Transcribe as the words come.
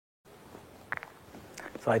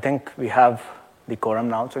So I think we have the quorum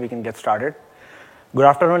now, so we can get started. Good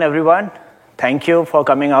afternoon, everyone. Thank you for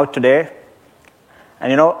coming out today.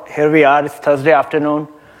 And here we are, it's Thursday afternoon.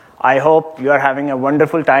 I hope you are having a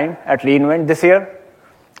wonderful time at re:Invent this year.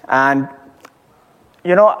 And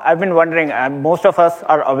I've been wondering, most of us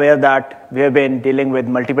are aware that we have been dealing with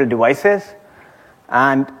multiple devices,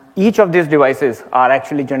 and each of these devices are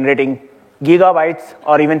actually generating gigabytes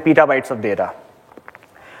or even petabytes of data.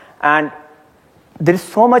 And there is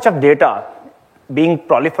so much of data being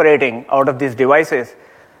proliferating out of these devices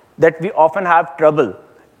that we often have trouble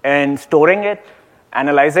in storing it,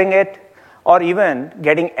 analyzing it, or even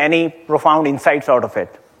getting any profound insights out of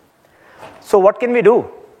it. So what can we do?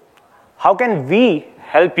 How can we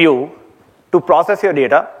help you to process your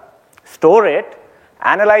data, store it,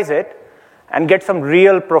 analyze it, and get some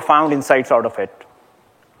real profound insights out of it?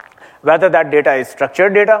 Whether that data is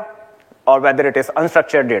structured data or whether it is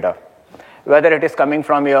unstructured data, whether it is coming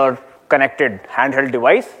from your connected handheld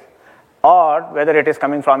device or whether it is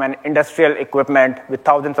coming from an industrial equipment with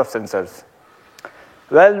thousands of sensors.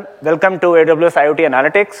 Well, welcome to AWS IoT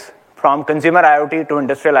Analytics, from consumer IoT to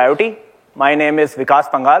industrial IoT. My name is Vikas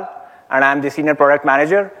Pangal, and I'm the Senior Product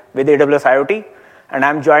Manager with AWS IoT. And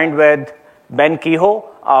I'm joined with Ben Kehoe,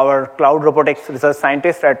 our Cloud Robotics Research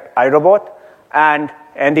Scientist at iRobot, and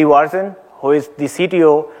Andy Warzen, who is the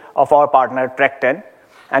CTO of our partner Trek10.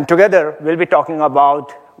 And together, we'll be talking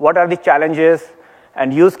about what are the challenges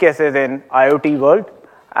and use cases in IoT world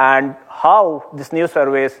and how this new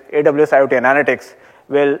service, AWS IoT Analytics,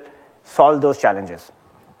 will solve those challenges.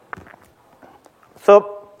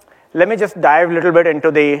 So let me just dive a little bit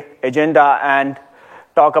into the agenda and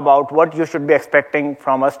talk about what you should be expecting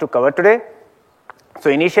from us to cover today. So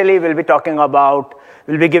initially, we'll be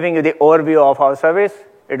giving you the overview of our service,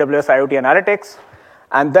 AWS IoT Analytics,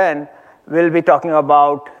 and then we'll be talking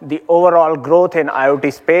about the overall growth in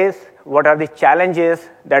IoT space, what are the challenges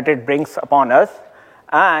that it brings upon us,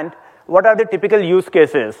 and what are the typical use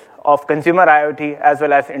cases of consumer IoT as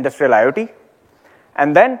well as industrial IoT.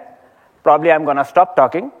 And then probably I'm going to stop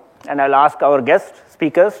talking, and I'll ask our guest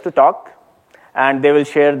speakers to talk, and they will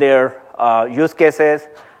share their use cases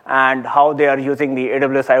and how they are using the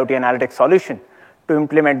AWS IoT Analytics solution to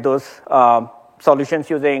implement those solutions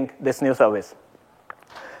using this new service.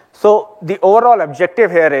 So the overall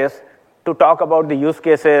objective here is to talk about the use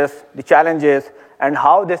cases, the challenges, and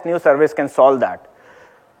how this new service can solve that.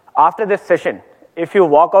 After this session, if you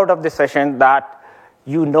walk out of this session that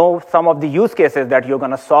you know some of the use cases that you're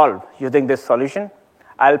going to solve using this solution,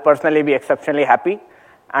 I'll personally be exceptionally happy,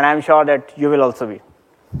 and I'm sure that you will also be.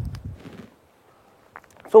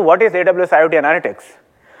 So what is AWS IoT Analytics?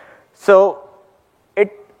 So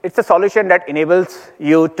it's a solution that enables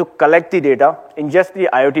you to collect the data, ingest the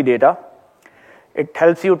IoT data. It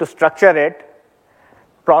helps you to structure it,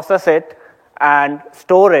 process it, and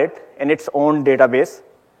store it in its own database.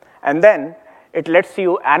 And then it lets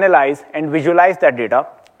you analyze and visualize that data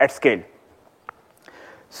at scale.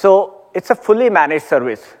 So it's a fully managed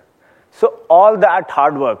service. So all that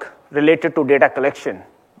hard work related to data collection,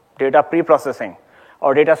 data pre-processing,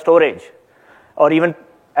 or data storage, or even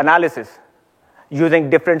analysis, using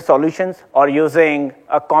different solutions or using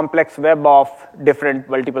a complex web of different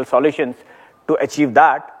multiple solutions to achieve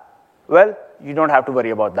that, well, you don't have to worry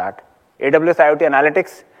about that. AWS IoT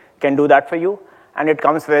Analytics can do that for you, and it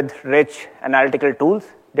comes with rich analytical tools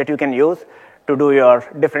that you can use to do your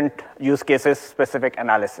different use cases specific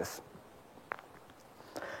analysis.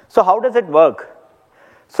 So how does it work?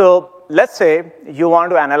 So let's say you want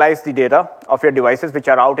to analyze the data of your devices which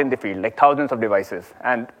are out in the field, like thousands of devices,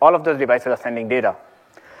 and all of those devices are sending data.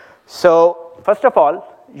 So first of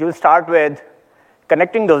all, you'll start with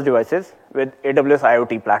connecting those devices with AWS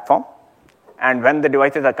IoT platform. And when the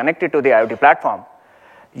devices are connected to the IoT platform,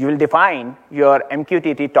 you will define your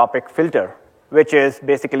MQTT topic filter, which is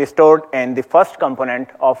basically stored in the first component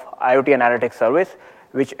of IoT Analytics service,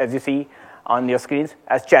 which, as you see on your screens,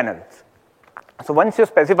 as channels. So once you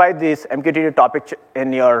specify this MQTT topic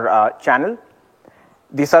in your channel,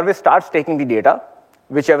 the service starts taking the data,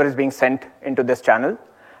 whichever is being sent into this channel,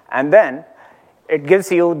 and then it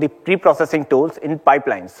gives you the pre-processing tools in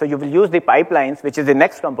pipelines. So you will use the pipelines, which is the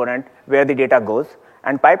next component where the data goes,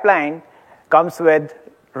 and pipeline comes with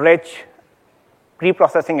rich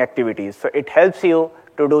pre-processing activities. So it helps you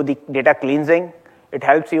to do the data cleansing, it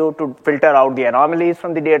helps you to filter out the anomalies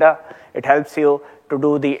from the data, it helps you to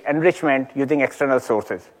do the enrichment using external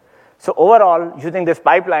sources. So overall, using this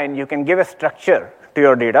pipeline, you can give a structure to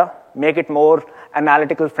your data, make it more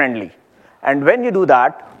analytical friendly. And when you do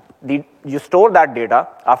that, you store that data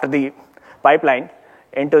after the pipeline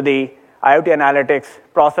into the IoT Analytics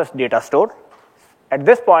process data store. at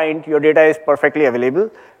this point, your data is perfectly available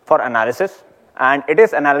for analysis, and it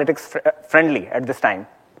is analytics friendly at this time.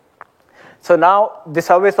 So now the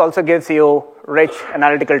service also gives you rich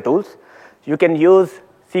analytical tools. You can use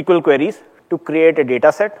SQL queries to create a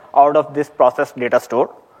data set out of this processed data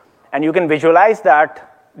store, and you can visualize that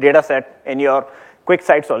data set in your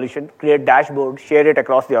QuickSight solution, create dashboard, share it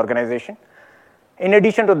across the organization. In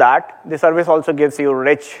addition to that, the service also gives you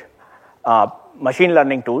rich machine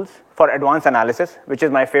learning tools for advanced analysis, which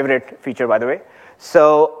is my favorite feature, by the way.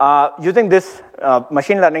 So using this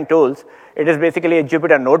machine learning tools, it is basically a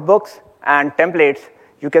Jupyter notebooks and templates.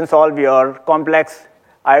 You can solve your complex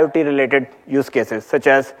IoT-related use cases, such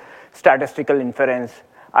as statistical inference,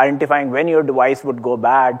 identifying when your device would go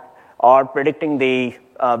bad, or predicting the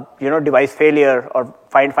device failure, or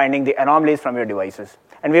finding the anomalies from your devices.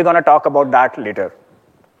 And we're going to talk about that later.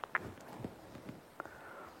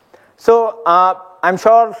 So I'm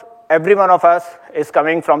sure every one of us is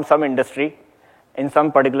coming from some industry in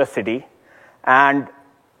some particular city, and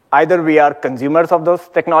either we are consumers of those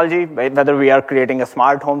technology, whether we are creating a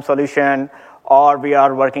smart home solution, or we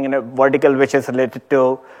are working in a vertical which is related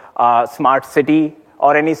to smart city,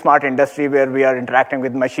 or any smart industry where we are interacting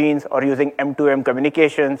with machines or using M2M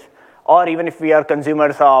communications, or even if we are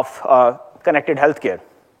consumers of connected healthcare.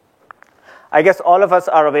 I guess all of us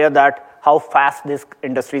are aware that how fast these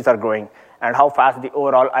industries are growing and how fast the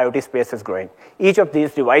overall IoT space is growing. Each of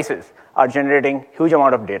these devices are generating huge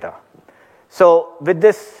amount of data. So with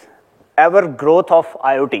this ever growth of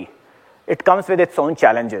IoT, it comes with its own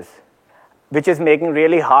challenges, which is making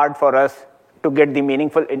really hard for us to get the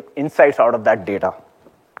meaningful insights out of that data.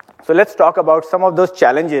 So let's talk about some of those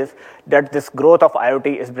challenges that this growth of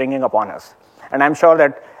IoT is bringing upon us. And I'm sure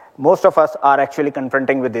that most of us are actually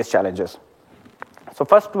confronting with these challenges. So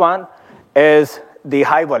first one is the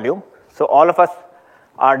high volume. So all of us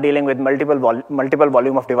are dealing with multiple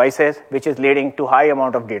volume of devices, which is leading to high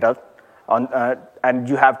amount of data. And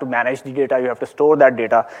you have to manage the data, you have to store that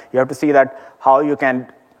data, you have to see that how you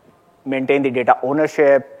can maintain the data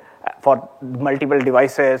ownership for multiple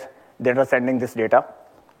devices that are sending this data.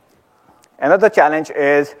 Another challenge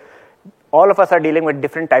is all of us are dealing with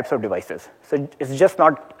different types of devices. So it's just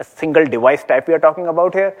not a single device type we are talking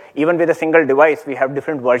about here. Even with a single device, we have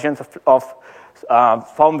different versions of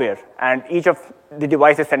firmware, and each of the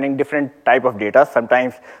devices is sending different type of data.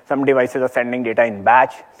 Sometimes some devices are sending data in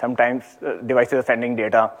batch. Sometimes devices are sending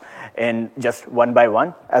data in just one by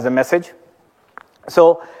one as a message.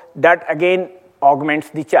 So that again augments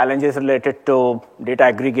the challenges related to data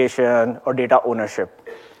aggregation or data ownership.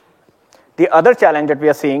 The other challenge that we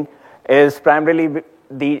are seeing is primarily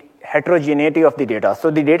the heterogeneity of the data. So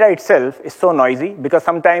the data itself is so noisy because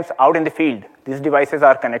sometimes out in the field, these devices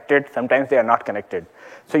are connected, sometimes they are not connected.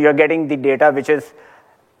 So you're getting the data which is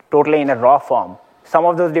totally in a raw form. Some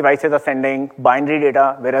of those devices are sending binary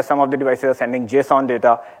data, whereas some of the devices are sending JSON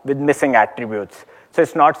data with missing attributes. So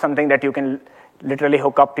it's not something that you can literally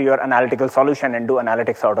hook up to your analytical solution and do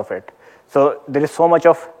analytics out of it. So there is so much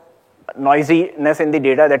of noisiness in the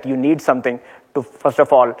data that you need something to, first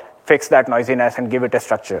of all, fix that noisiness and give it a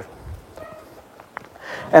structure.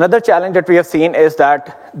 Another challenge that we have seen is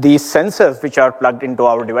that these sensors which are plugged into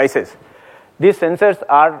our devices, these sensors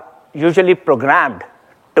are usually programmed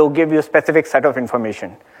to give you a specific set of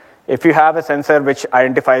information. If you have a sensor which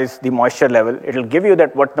identifies the moisture level, it will give you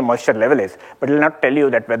that what the moisture level is, but it will not tell you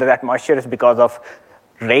that whether that moisture is because of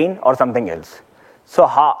rain or something else. So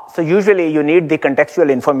usually you need the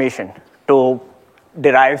contextual information to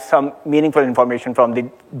derive some meaningful information from the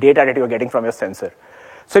data that you're getting from your sensor.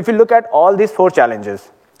 So if you look at all these four challenges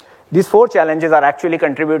are actually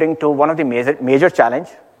contributing to one of the major challenge,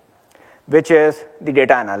 which is the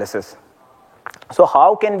data analysis. So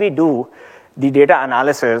how can we do the data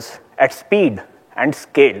analysis at speed and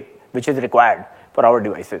scale which is required for our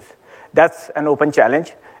devices? That's an open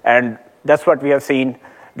challenge, and that's what we have seen,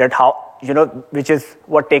 that which is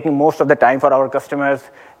what taking most of the time for our customers.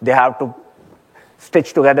 They have to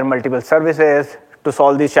stitch together multiple services to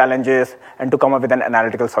solve these challenges and to come up with an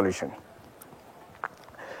analytical solution.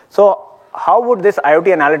 So how would this IoT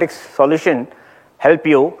analytics solution help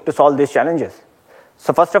you to solve these challenges?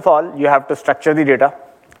 So first of all, you have to structure the data.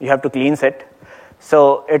 You have to cleanse it.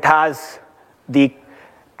 So it has the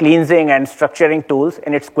cleansing and structuring tools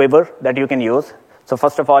in its quiver that you can use. So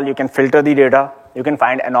first of all, you can filter the data. You can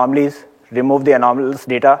find anomalies, remove the anomalous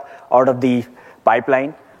data out of the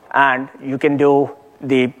pipeline, and you can do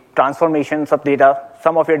the transformations of data.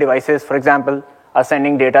 Some of your devices, for example, are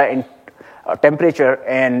sending data in temperature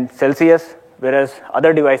in Celsius, whereas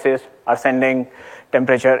other devices are sending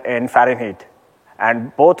temperature in Fahrenheit.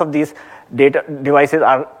 And both of these devices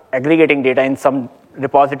are aggregating data in some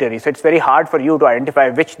repository. So it's very hard for you to identify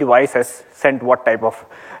which device has sent what type of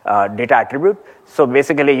data attribute. So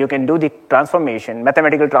basically, you can do the transformation,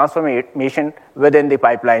 mathematical transformation within the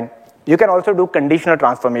pipeline. You can also do conditional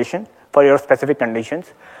transformation for your specific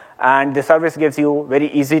conditions. And the service gives you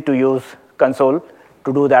very easy to use console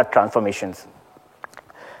to do that transformations.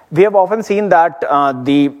 We have often seen that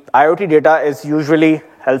the IoT data is usually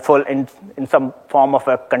helpful in some form of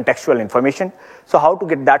a contextual information. So how to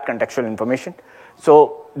get that contextual information?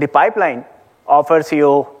 So the pipeline offers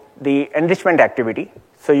you the enrichment activity.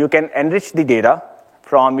 So you can enrich the data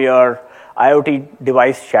from your IoT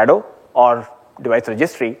device shadow or device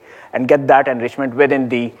registry and get that enrichment within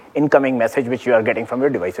the incoming message which you are getting from your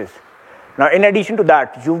devices. Now, in addition to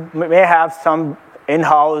that, you may have some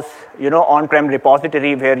in-house, on-prem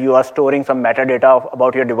repository where you are storing some metadata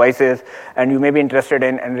about your devices, and you may be interested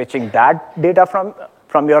in enriching that data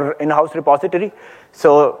from your in-house repository.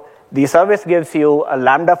 So the service gives you a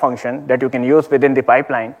Lambda function that you can use within the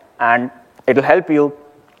pipeline, and it will help you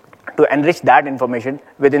to enrich that information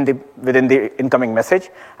within the incoming message,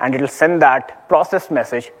 and it will send that processed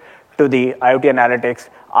message to the IoT Analytics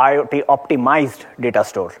IoT optimized data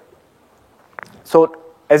store. So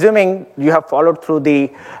assuming you have followed through the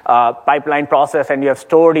pipeline process and you have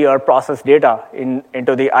stored your process data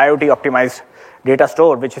into the IoT optimized data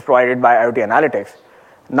store, which is provided by IoT Analytics,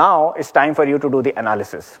 now it's time for you to do the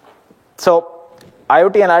analysis. So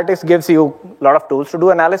IoT Analytics gives you a lot of tools to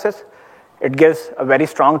do analysis. It gives a very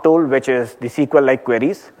strong tool, which is the SQL-like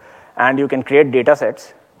queries, and you can create data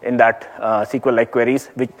sets in that SQL-like queries.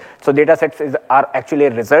 So data sets are actually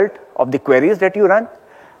a result of the queries that you run,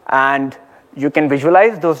 and you can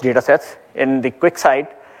visualize those data sets in the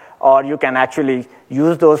QuickSight, or you can actually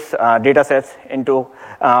use those data sets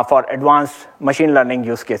for advanced machine learning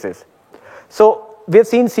use cases. So we've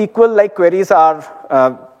seen SQL-like queries are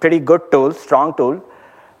a pretty good tool, strong tool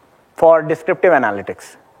for descriptive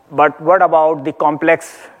analytics. But what about the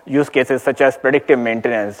complex use cases such as predictive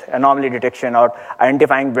maintenance, anomaly detection, or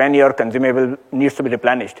identifying when your consumable needs to be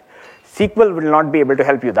replenished? SQL will not be able to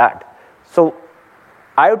help you that. So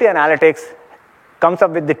IoT Analytics comes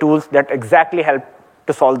up with the tools that exactly help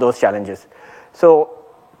to solve those challenges. So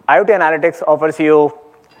IoT Analytics offers you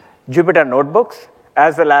Jupyter notebooks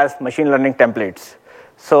as well as machine learning templates.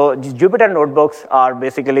 So Jupyter notebooks are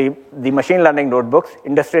basically the machine learning notebooks,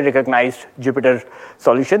 industry-recognized Jupyter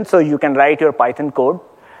solutions. So you can write your Python code,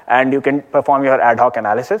 and you can perform your ad hoc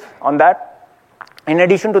analysis on that. In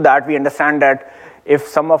addition to that, we understand that if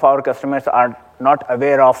some of our customers are not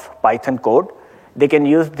aware of Python code, they can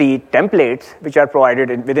use the templates which are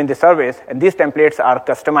provided within the service, and these templates are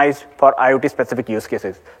customized for IoT-specific use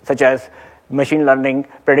cases, such as machine learning,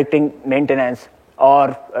 predicting maintenance,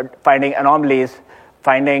 or finding anomalies,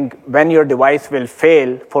 finding when your device will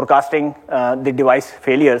fail, forecasting the device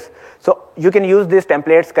failures. So you can use these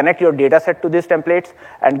templates, connect your data set to these templates,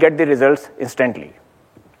 and get the results instantly.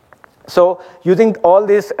 So using all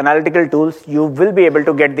these analytical tools, you will be able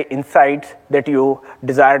to get the insights that you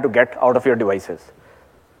desire to get out of your devices.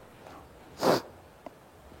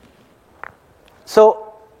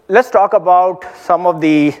 So let's talk about some of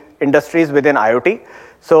the industries within IoT.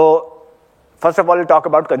 So first of all, we'll talk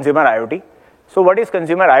about consumer IoT. So what is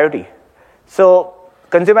consumer IoT? So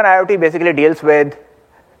consumer IoT basically deals with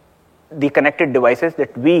the connected devices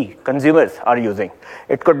that we, consumers, are using.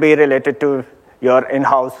 It could be related to your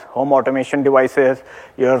in-house home automation devices,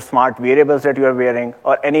 your smart wearables that you are wearing,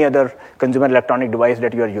 or any other consumer electronic device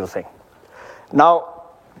that you are using. Now,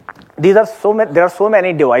 there are so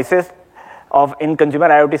many devices in consumer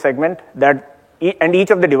IoT segment and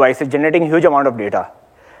each of the devices generating huge amount of data.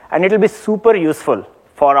 And it will be super useful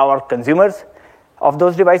for our consumers of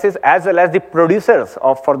those devices as well as the producers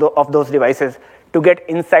of those devices to get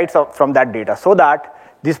insights from that data, so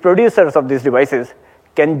that these producers of these devices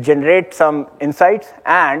can generate some insights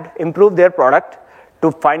and improve their product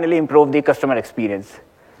to finally improve the customer experience.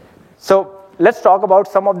 So let's talk about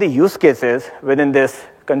some of the use cases within this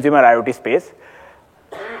consumer IoT space.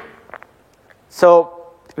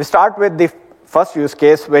 So we start with the first use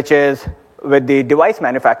case, which is with the device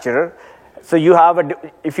manufacturer. So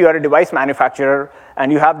if you are a device manufacturer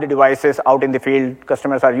and you have the devices out in the field,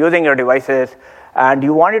 customers are using your devices, and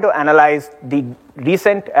you wanted to analyze the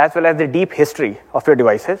recent as well as the deep history of your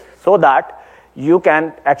devices so that you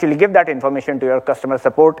can actually give that information to your customer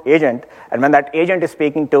support agent. And when that agent is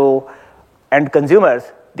speaking to end consumers,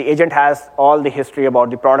 the agent has all the history about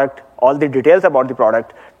the product, all the details about the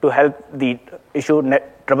product to help the issue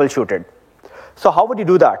troubleshooted. So how would you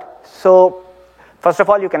do that? So first of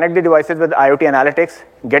all, you connect the devices with IoT Analytics,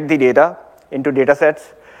 get the data into data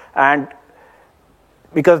sets, and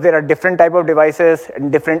because there are different type of devices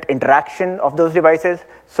and different interaction of those devices.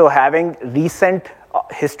 So having recent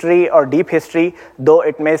history or deep history, though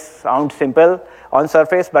it may sound simple on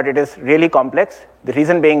surface, but it is really complex. The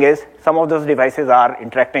reason being is some of those devices are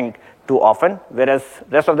interacting too often, whereas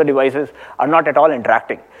rest of the devices are not at all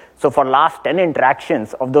interacting. So for last 10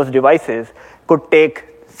 interactions of those devices could take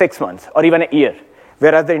 6 months or even a year,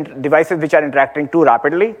 whereas the devices which are interacting too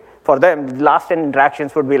rapidly, for them, the last 10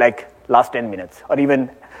 interactions would be like last 10 minutes or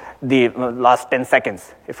even the last 10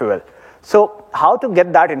 seconds, if you will. So how to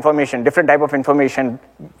get that information, different type of information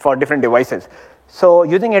for different devices? So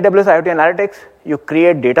using AWS IoT Analytics, you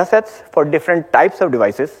create data sets for different types of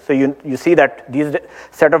devices. So you see that these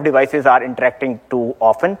set of devices are interacting too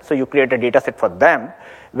often, so you create a data set for them,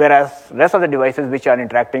 whereas rest of the devices which are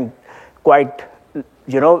interacting quite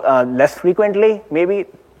less frequently, maybe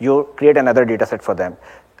you create another data set for them.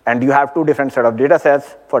 And you have two different set of data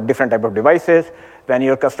sets for different type of devices. When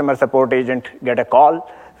your customer support agent get a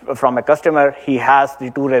call from a customer, he has the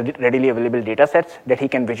two readily available data sets that he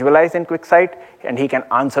can visualize in QuickSight, and he can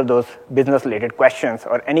answer those business-related questions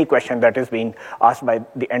or any question that is being asked by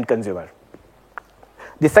the end consumer.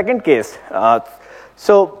 The second case,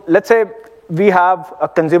 so let's say we have a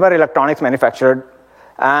consumer electronics manufacturer,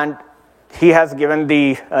 and he has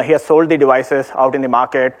sold the devices out in the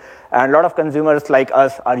market, and a lot of consumers like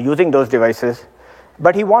us are using those devices.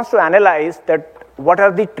 But he wants to analyze that what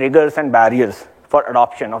are the triggers and barriers for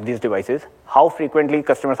adoption of these devices, how frequently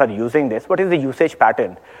customers are using this, what is the usage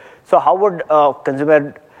pattern. So how would a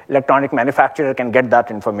consumer electronic manufacturer can get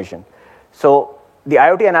that information? So the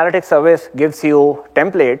IoT Analytics service gives you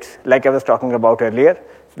templates, like I was talking about earlier.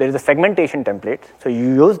 So there is a segmentation template. So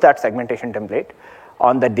you use that segmentation template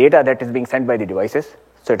on the data that is being sent by the devices.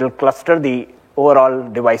 So it will cluster the overall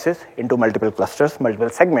devices into multiple clusters, multiple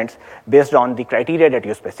segments, based on the criteria that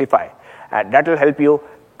you specify. And that will help you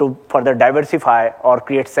to further diversify or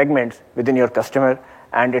create segments within your customer,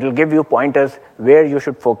 and it will give you pointers where you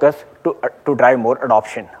should focus to drive more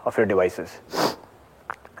adoption of your devices.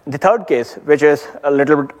 The third case, which is a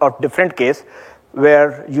little bit of different case,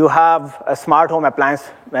 where you have a smart home appliance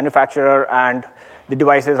manufacturer and the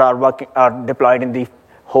devices are deployed in the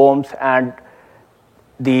homes, and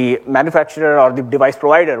the manufacturer or the device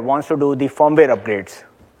provider wants to do the firmware upgrades,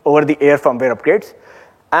 over-the-air firmware upgrades.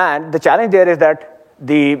 And the challenge there is that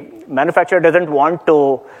the manufacturer doesn't want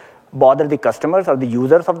to bother the customers or the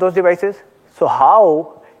users of those devices. So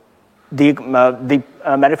how the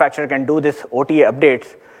manufacturer can do this OTA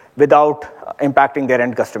updates without impacting their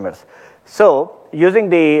end customers? So using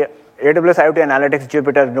the AWS IoT Analytics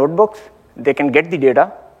Jupyter notebooks, they can get the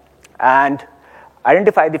data and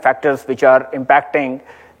identify the factors which are impacting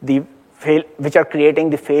which are creating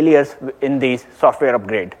the failures in the software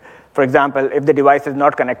upgrade. For example, if the device is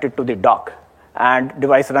not connected to the dock and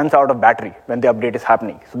device runs out of battery when the update is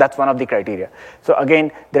happening. So that's one of the criteria. So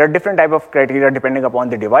again, there are different type of criteria depending upon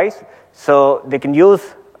the device. So they can use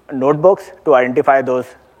notebooks to identify those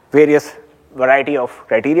various variety of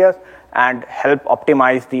criteria and help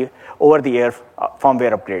optimize the over-the-air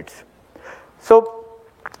firmware upgrades. So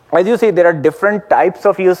as you see, there are different types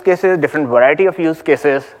of use cases, different variety of use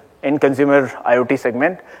cases in consumer IoT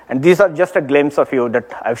segment. And these are just a glimpse of you that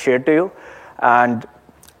I've shared to you. And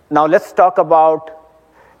now let's talk about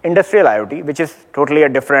industrial IoT, which is totally a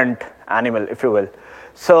different animal, if you will.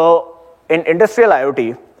 So in industrial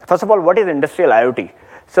IoT, first of all, what is industrial IoT?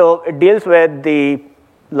 So it deals with the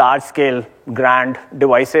large-scale grand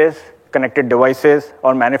devices, connected devices,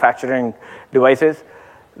 or manufacturing devices,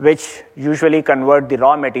 which usually convert the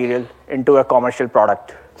raw material into a commercial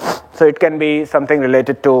product. So it can be something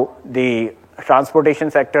related to the transportation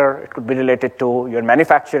sector, it could be related to your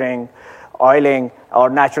manufacturing, oiling, or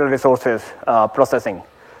natural resources processing.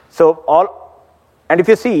 And if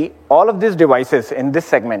you see, all of these devices in this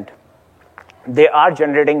segment, they are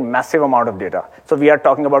generating massive amount of data. So we are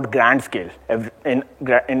talking about grand scale in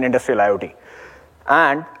industrial IoT.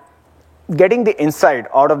 And getting the insight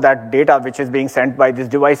out of that data which is being sent by these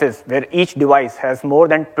devices, where each device has more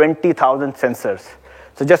than 20,000 sensors.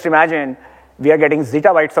 So just imagine we are getting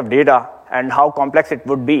zettabytes of data and how complex it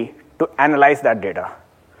would be to analyze that data.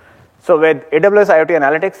 So with AWS IoT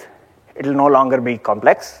Analytics, it will no longer be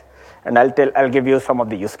complex, and I'll give you some of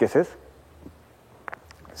the use cases.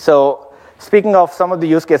 So speaking of some of the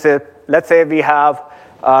use cases, let's say we have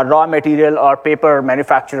a raw material or paper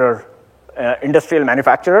manufacturer, industrial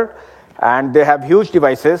manufacturer, and they have huge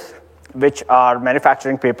devices which are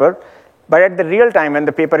manufacturing paper. But at the real time, when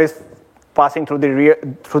the paper is passing through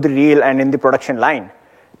the reel and in the production line,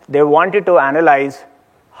 they wanted to analyze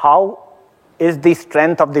how is the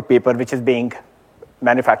strength of the paper which is being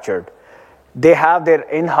manufactured. they have their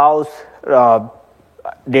in-house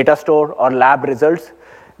data store or lab results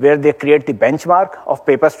where they create the benchmark of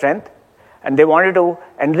paper strength, and they wanted to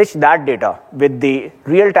enrich that data with the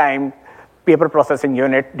real-time paper processing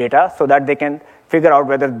unit data so that they can figure out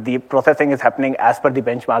whether the processing is happening as per the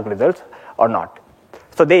benchmark results or not.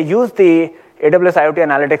 So they use the AWS IoT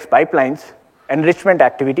Analytics pipelines enrichment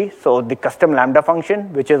activity, so the custom Lambda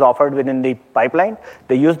function, which is offered within the pipeline,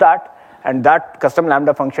 they use that, and that custom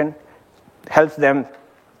Lambda function helps them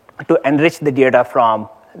to enrich the data from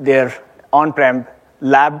their on-prem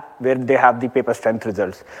lab where they have the paper strength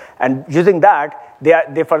results. And using that,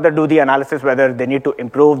 they further do the analysis whether they need to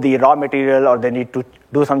improve the raw material or they need to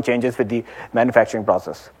do some changes with the manufacturing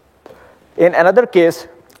process. In another case,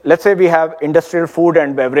 let's say we have industrial food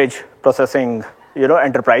and beverage processing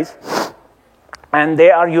enterprise, and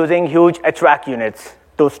they are using huge HVAC units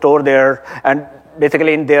to store and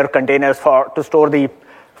basically in their containers to store the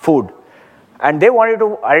food. And they wanted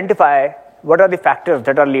to identify what are the factors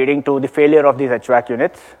that are leading to the failure of these HVAC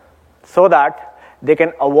units so that they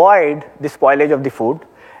can avoid the spoilage of the food.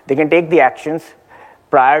 They can take the actions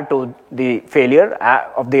prior to the failure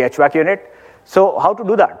of the HVAC unit. So how to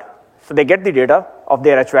do that? So they get the data of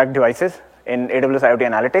their HVAC devices in AWS IoT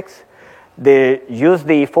Analytics. They use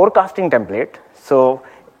the forecasting template. So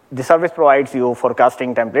the service provides you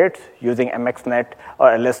forecasting templates using MXNet or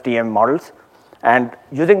LSTM models. And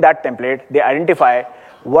using that template, they identify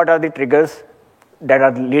what are the triggers that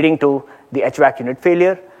are leading to the HVAC unit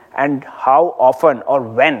failure and how often or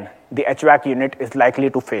when the HVAC unit is likely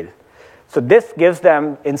to fail. So this gives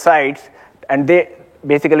them insights, and they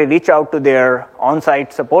basically reach out to their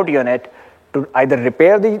on-site support unit to either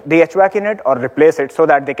repair the HVAC unit or replace it so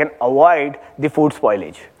that they can avoid the food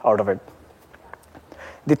spoilage out of it.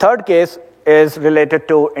 The third case is related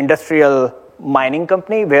to industrial mining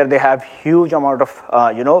company where they have huge amount of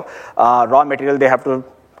raw material. They have to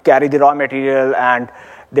carry the raw material, and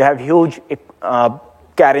they have huge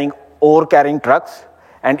ore carrying trucks,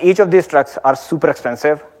 and each of these trucks are super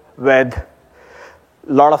expensive with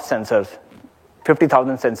a lot of sensors,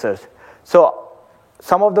 50,000 sensors. So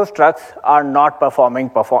some of those trucks are not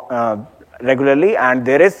performing regularly, and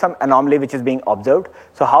there is some anomaly which is being observed.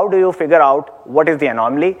 So how do you figure out what is the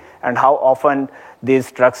anomaly and how often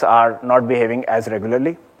these trucks are not behaving as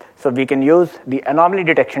regularly? So we can use the anomaly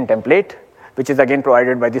detection template, which is again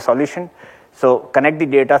provided by the solution. So connect the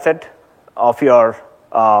data set of your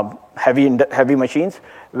heavy machines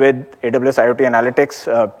with AWS IoT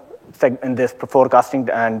Analytics in this forecasting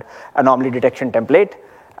and anomaly detection template,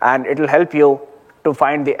 and it will help you to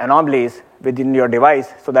find the anomalies within your device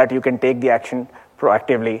so that you can take the action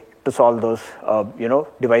proactively to solve those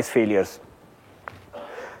device failures.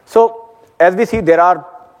 So as we see, there are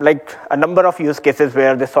like a number of use cases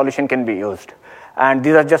where this solution can be used, and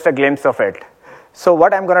these are just a glimpse of it. So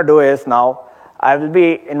what I'm going to do is now I will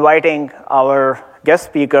be inviting our guest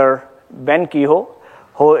speaker, Ben Kehoe,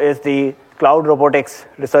 who is the cloud robotics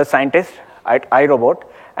research scientist at iRobot,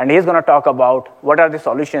 and he's going to talk about what are the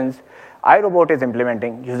solutions iRobot is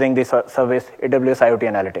implementing using the service AWS IoT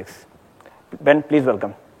Analytics. Ben, please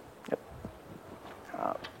welcome. Yep.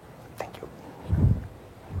 Thank you.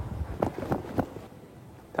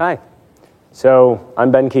 Hi. So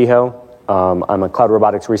I'm Ben Kehoe. I'm a cloud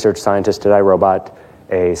robotics research scientist at iRobot,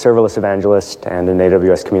 a serverless evangelist, and an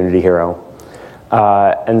AWS community hero.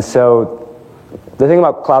 And so the thing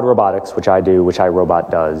about cloud robotics, which I do, which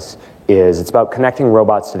iRobot does, is it's about connecting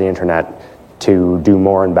robots to the internet to do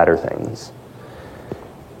more and better things.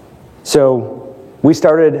 So we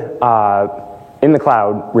started in the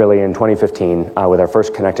cloud, really, in 2015 with our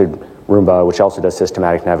first connected Roomba, which also does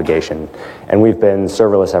systematic navigation, and we've been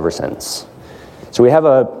serverless ever since. So we have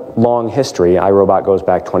a long history. iRobot goes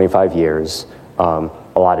back 25 years. A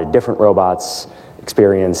lot of different robots,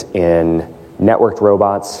 experience in networked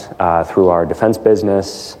robots through our defense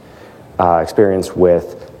business, experience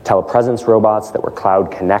with telepresence robots that were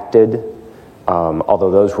cloud connected,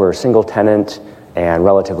 although those were single tenant and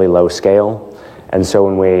relatively low scale. And so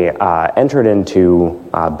when we entered into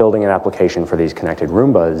building an application for these connected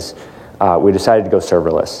Roombas, we decided to go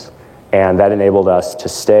serverless. And that enabled us to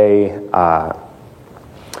stay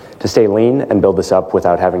lean and build this up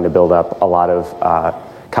without having to build up a lot of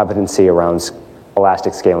competency around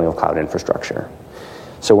elastic scaling of cloud infrastructure.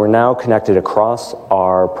 So we're now connected across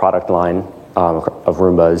our product line of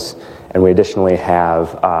Roombas, and we additionally have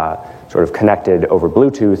sort of connected over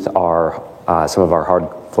Bluetooth some of our hard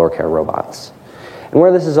floor care robots. And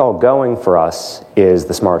where this is all going for us is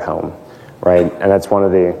the smart home, right? And that's one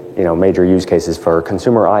of the major use cases for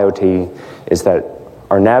consumer IoT, is that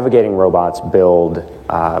Our navigating robots build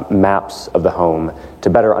maps of the home to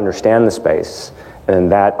better understand the space,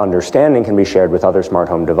 and that understanding can be shared with other smart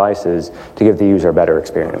home devices to give the user a better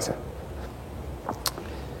experience.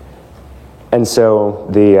 And so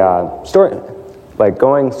the story, like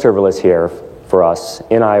going serverless here for us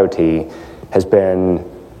in IoT has been,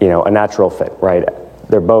 a natural fit, right?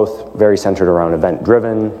 They're both very centered around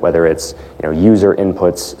event-driven, whether it's user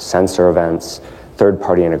inputs, sensor events,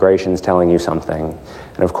 third-party integrations telling you something.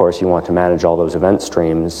 And of course, you want to manage all those event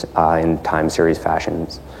streams in time series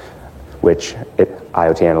fashions, which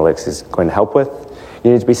IoT Analytics is going to help with.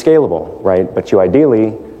 You need to be scalable, right? But you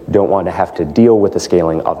ideally don't want to have to deal with the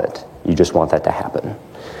scaling of it. You just want that to happen.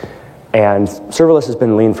 And serverless has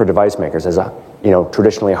been lean for device makers. As a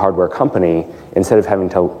traditionally hardware company, instead of having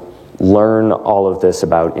to learn all of this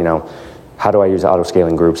about how do I use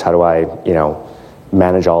auto-scaling groups, how do I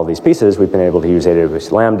manage all of these pieces, we've been able to use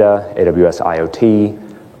AWS Lambda, AWS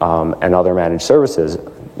IoT, and other managed services.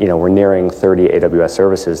 We're nearing 30 AWS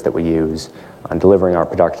services that we use on delivering our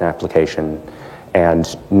production application, and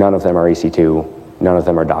none of them are EC2, none of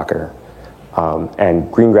them are Docker.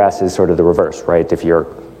 And Greengrass is sort of the reverse, right? If you're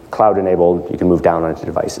cloud enabled, you can move down onto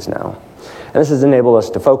devices now. And this has enabled us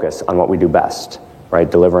to focus on what we do best, right?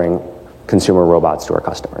 Delivering consumer robots to our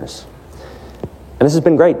customers. And this has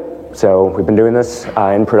been great. So we've been doing this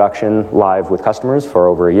in production live with customers for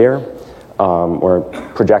over a year. We're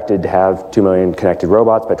projected to have 2 million connected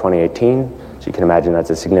robots by 2018. So you can imagine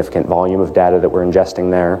that's a significant volume of data that we're ingesting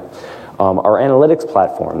there. Our analytics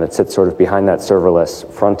platform that sits sort of behind that serverless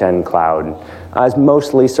front-end cloud is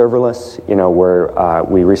mostly serverless. Where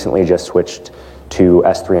we recently just switched to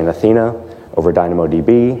S3 and Athena over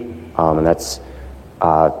DynamoDB, and that's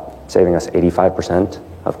saving us 85%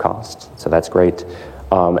 of cost. So that's great.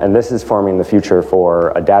 And this is forming the future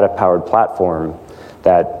for a data-powered platform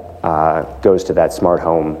that goes to that smart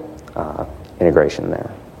home integration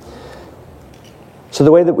there. So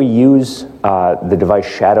the way that we use the device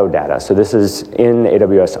shadow data, so this is in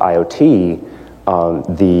AWS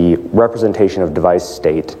IoT, the representation of device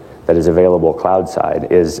state that is available cloud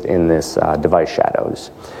side is in this device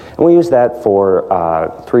shadows. And we use that for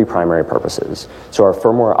 3 primary purposes. So our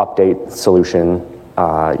firmware update solution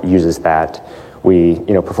uses that. We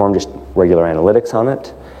perform just regular analytics on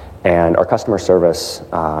it, and our customer service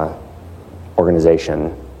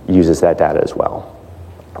organization uses that data as well.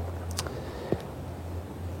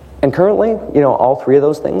 And currently, all 3 of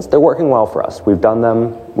those things, they're working well for us. We've done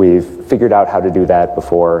them. We've figured out how to do that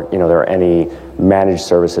before there are any managed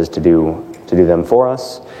services to do them for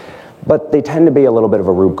us. But they tend to be a little bit of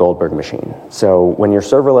a Rube Goldberg machine. So when you're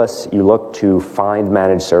serverless, you look to find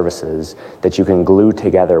managed services that you can glue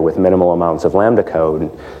together with minimal amounts of Lambda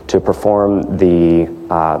code to perform the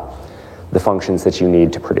functions that you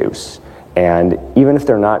need to produce. And even if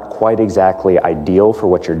they're not quite exactly ideal for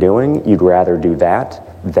what you're doing, you'd rather do that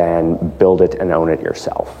than build it and own it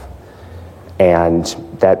yourself. And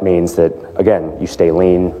that means that, again, you stay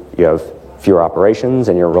lean, you have fewer operations,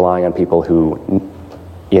 and you're relying on people who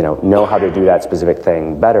know how to do that specific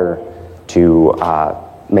thing better to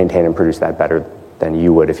maintain and produce that better than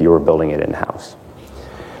you would if you were building it in-house.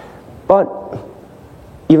 But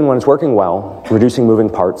even when it's working well, reducing moving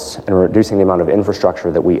parts and reducing the amount of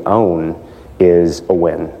infrastructure that we own is a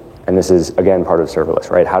win. And this is, again, part of serverless,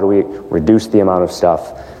 right? How do we reduce the amount of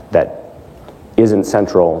stuff that isn't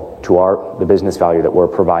central to the business value that we're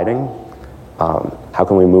providing? How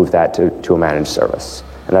can we move that to a managed service?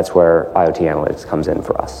 And that's where IoT Analytics comes in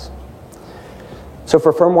for us. So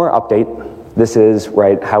for firmware update, this is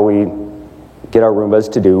how we get our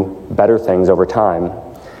Roombas to do better things over time.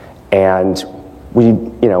 And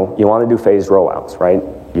you want to do phased rollouts, right?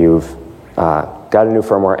 You've got a new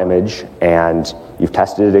firmware image and you've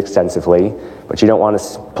tested it extensively, but you don't want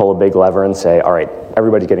to pull a big lever and say, all right,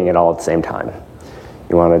 everybody's getting it all at the same time.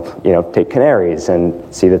 You want to take canaries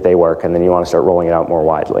and see that they work, and then you want to start rolling it out more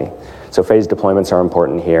widely. So phased deployments are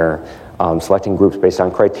important here. Selecting groups based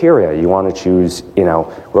on criteria. You want to choose,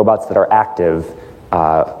 robots that are active,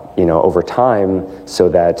 over time, so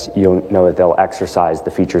that you know that they'll exercise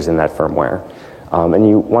the features in that firmware. And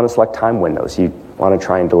you want to select time windows. You want to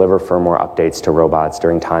try and deliver firmware updates to robots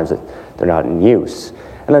during times that they're not in use.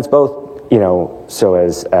 And that's both, so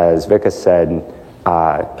as Vic has said,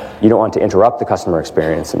 you don't want to interrupt the customer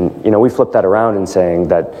experience. And, we flip that around in saying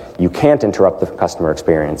that you can't interrupt the customer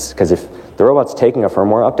experience, because if the robot's taking a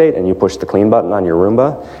firmware update and you push the clean button on your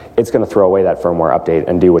Roomba, it's going to throw away that firmware update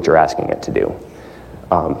and do what you're asking it to do.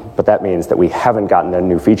 But that means that we haven't gotten the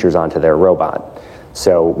new features onto their robot.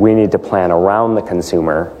 So we need to plan around the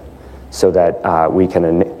consumer so that we can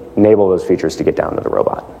enable those features to get down to the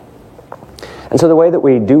robot. And so the way that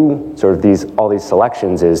we do sort of all these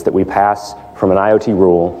selections is that we pass from an IoT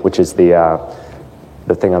rule, which is the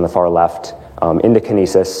thing on the far left, into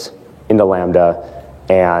Kinesis, into Lambda,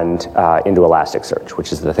 and into Elasticsearch,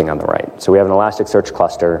 which is the thing on the right. So we have an Elasticsearch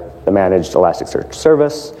cluster, the managed Elasticsearch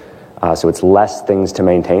service. So it's less things to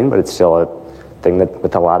maintain, but it's still a thing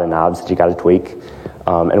with a lot of knobs that you got to tweak.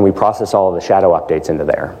 And we process all of the shadow updates into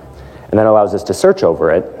there. And that allows us to search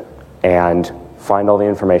over it and find all the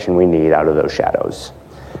information we need out of those shadows.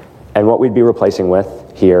 And what we'd be replacing with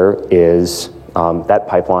here is that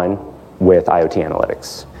pipeline with IoT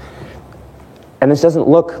analytics. And this doesn't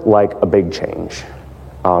look like a big change.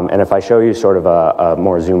 And if I show you sort of a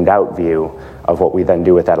more zoomed out view of what we then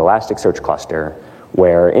do with that Elasticsearch cluster,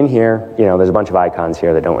 where in here, there's a bunch of icons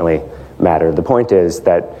here that don't really matter. The point is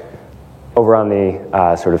that over on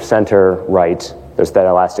the sort of center right, there's that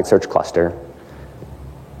Elasticsearch cluster.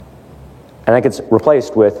 And that gets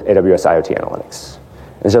replaced with AWS IoT Analytics.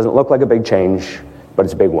 This doesn't look like a big change, but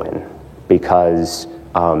it's a big win because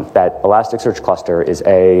that Elasticsearch cluster is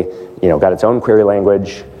got its own query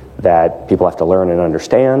language that people have to learn and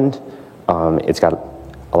understand. It's got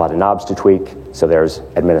a lot of knobs to tweak, so there's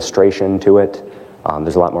administration to it.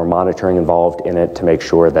 There's a lot more monitoring involved in it to make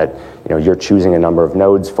sure that you're choosing a number of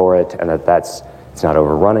nodes for it and that it's not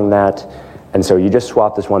overrunning that. And so you just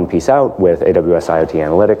swap this one piece out with AWS IoT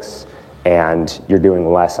Analytics, and you're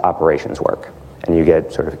doing less operations work. And you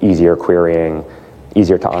get sort of easier querying,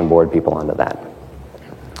 easier to onboard people onto that.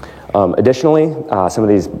 Additionally, some of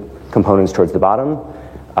these components towards the bottom,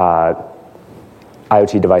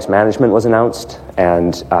 IoT device management was announced,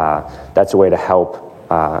 and that's a way to help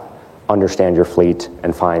understand your fleet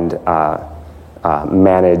and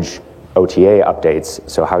manage OTA updates,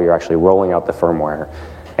 so how you're actually rolling out the firmware.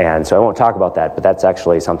 And so I won't talk about that, but that's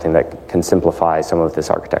actually something that can simplify some of this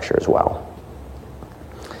architecture as well.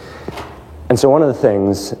 And so one of the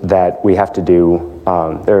things that we have to do,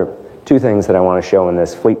 there are two things that I want to show in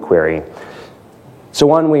this fleet query. So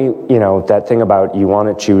one, that thing about you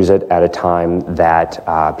want to choose it at a time that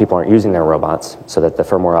people aren't using their robots so that the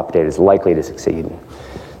firmware update is likely to succeed.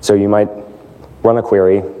 So you might run a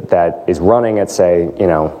query that is running at, say,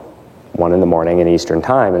 1 in the morning in Eastern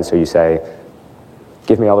time, and so you say,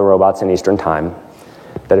 give me all the robots in Eastern time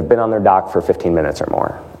that have been on their dock for 15 minutes or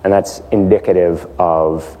more. And that's indicative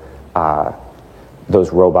of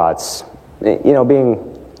those robots,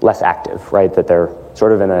 being less active, right? That they're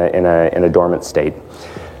sort of in a dormant state.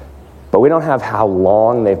 But we don't have how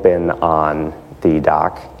long they've been on the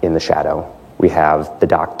dock in the shadow. We have the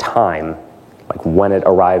dock time, like when it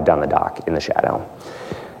arrived on the dock in the shadow.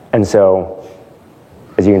 And so,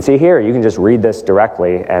 as you can see here, you can just read this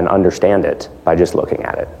directly and understand it by just looking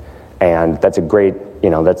at it. And that's a great,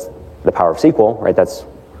 that's the power of SQL, right?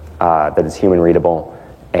 That is human readable,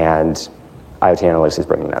 and IoT Analytics is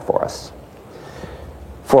bringing that for us.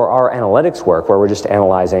 For our analytics work, where we're just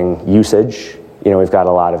analyzing usage, we've got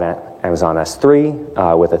a lot of Amazon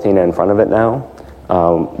S3 with Athena in front of it now.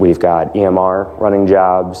 We've got EMR running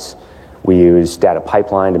jobs. We use data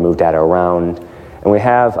pipeline to move data around. And we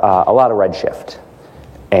have a lot of Redshift.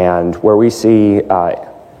 And where we see IoT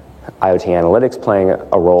Analytics playing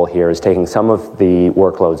a role here is taking some of the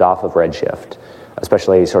workloads off of Redshift,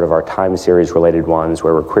 especially sort of our time series related ones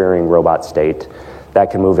where we're querying robot state.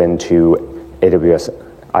 That can move into AWS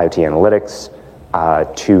IoT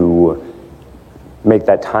Analytics to make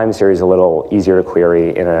that time series a little easier to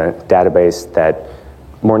query in a database that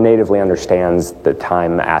more natively understands the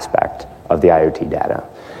time aspect of the IoT data.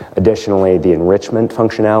 Additionally, the enrichment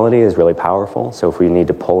functionality is really powerful. So if we need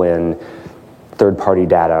to pull in third-party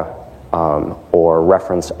data or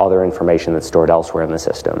reference other information that's stored elsewhere in the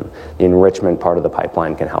system, the enrichment part of the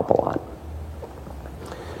pipeline can help a lot.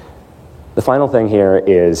 The final thing here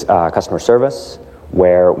is customer service,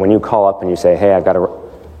 where when you call up and you say, hey, I've got a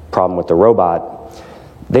problem with the robot,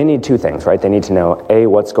 they need two things, right? They need to know, A,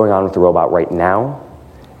 what's going on with the robot right now,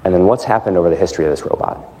 and then what's happened over the history of this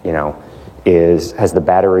robot. Has the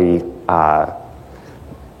battery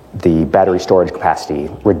storage capacity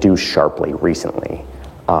reduced sharply recently?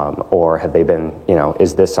 Or have they been,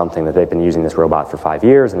 is this something that they've been using this robot for 5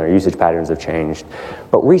 years and their usage patterns have changed?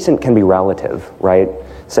 But recent can be relative, right?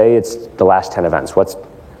 Say it's the last 10 events.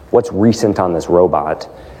 What's recent on this robot?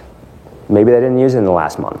 Maybe they didn't use it in the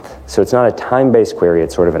last month. So it's not a time-based query,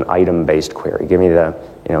 it's sort of an item-based query. Give me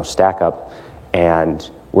the, stack up, and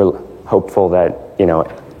we're hopeful that,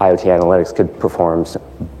 IoT Analytics could perform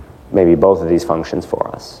maybe both of these functions for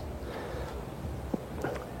us.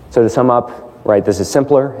 So to sum up, right, this is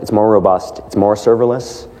simpler, it's more robust, it's more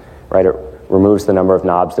serverless, right? It removes the number of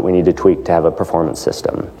knobs that we need to tweak to have a performance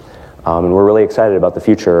system. And we're really excited about the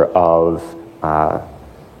future of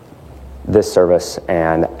this service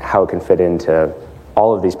and how it can fit into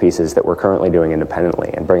all of these pieces that we're currently doing independently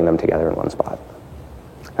and bring them together in one spot.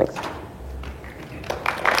 Thanks.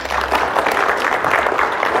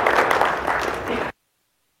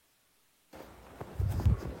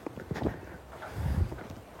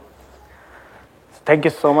 Thank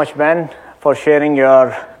you so much, Ben, for sharing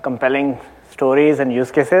your compelling stories and use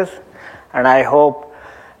cases. And I hope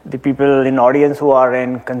the people in the audience who are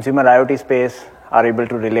in consumer IoT space are able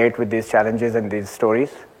to relate with these challenges and these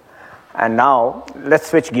stories. And now, let's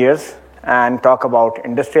switch gears and talk about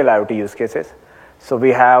industrial IoT use cases. So we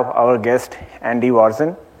have our guest, Andy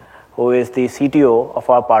Warzen, who is the CTO of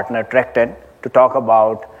our partner, Trek10, to talk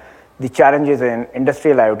about the challenges in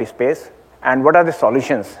industrial IoT space and what are the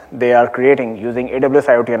solutions they are creating using AWS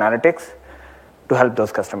IoT Analytics to help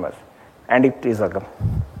those customers. Andy, please welcome.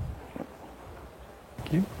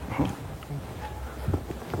 Thank you.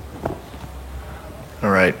 All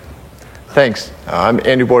right. Thanks. I'm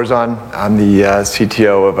Andy Borzon. I'm the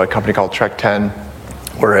CTO of a company called Trek10.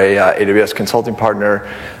 We're a AWS consulting partner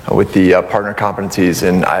with the partner competencies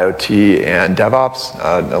in IoT and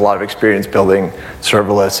DevOps. A lot of experience building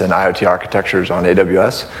serverless and IoT architectures on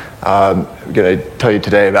AWS. I'm going to tell you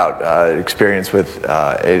today about experience with the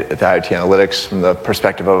IoT analytics from the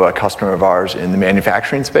perspective of a customer of ours in the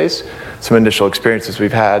manufacturing space, some initial experiences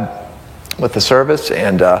we've had with the service,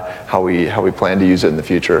 and how we plan to use it in the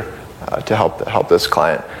future to help this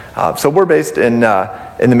client. So we're based in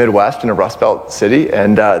the Midwest in a Rust Belt city,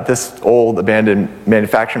 and this old abandoned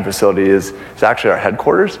manufacturing facility is actually our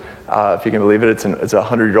headquarters. If you can believe it, it's a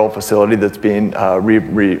 100-year-old facility that's being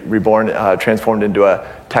reborn, transformed into a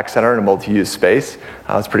tech center in a multi-use space.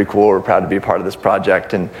 It's pretty cool. We're proud to be a part of this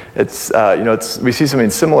project, and we see something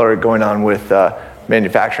similar going on with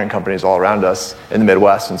manufacturing companies all around us in the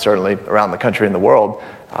Midwest and certainly around the country and the world,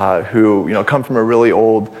 who come from a really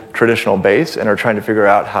old traditional base and are trying to figure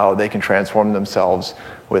out how they can transform themselves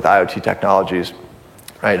with IoT technologies.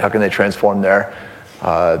 Right? How can they transform their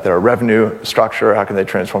revenue structure? How can they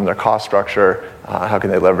transform their cost structure? How can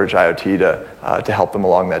they leverage IoT to help them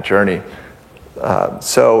along that journey?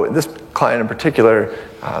 So this client in particular,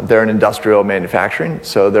 they're in industrial manufacturing,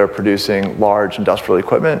 so they're producing large industrial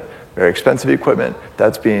equipment, very expensive equipment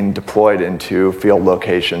that's being deployed into field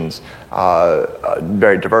locations,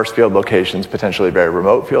 very diverse field locations, potentially very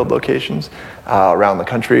remote field locations around the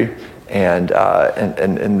country. And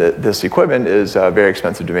this equipment is very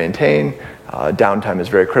expensive to maintain. Downtime is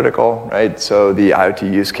very critical, right? So the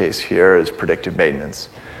IoT use case here is predictive maintenance,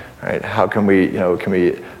 right? How can we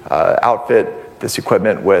outfit this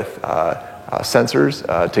equipment with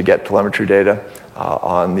sensors to get telemetry data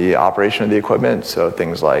on the operation of the equipment? So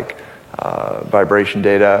things like vibration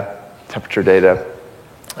data, temperature data,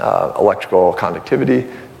 electrical conductivity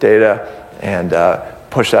data, and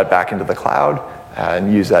push that back into the cloud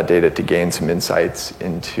and use that data to gain some insights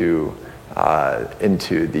into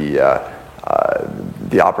the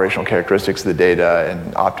operational characteristics of the data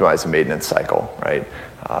and optimize the maintenance cycle, right?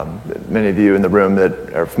 Many of you in the room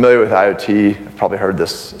that are familiar with IoT have probably heard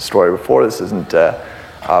this story before. This isn't a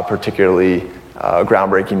particularly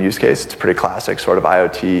groundbreaking use case. It's a pretty classic sort of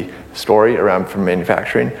IoT story around from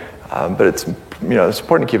manufacturing. But it's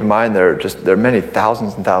important to keep in mind there are many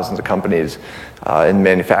thousands and thousands of companies in the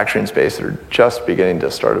manufacturing space that are just beginning to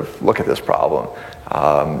sort of look at this problem.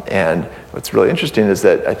 And what's really interesting is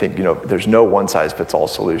that I think there's no one-size-fits-all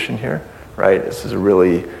solution here, right? This is a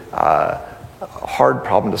really hard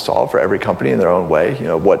problem to solve for every company in their own way.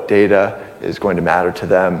 What data is going to matter to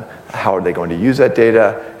them? How are they going to use that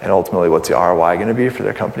data? And ultimately, what's the ROI going to be for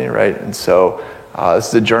their company, right? And so this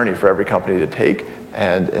is a journey for every company to take.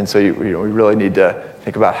 And so we really need to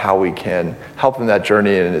think about how we can help them that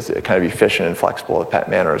journey in as kind of efficient and flexible a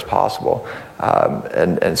manner as possible,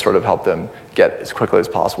 and sort of help them get as quickly as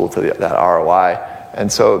possible to that ROI.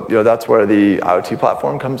 And so that's where the IoT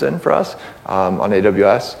platform comes in for us on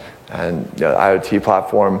AWS. And the IoT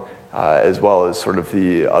platform, as well as sort of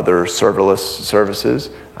the other serverless services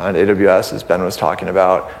on AWS, as Ben was talking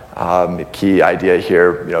about. The key idea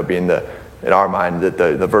here, being in our mind, that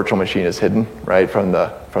the virtual machine is hidden, right, from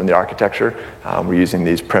the architecture. We're using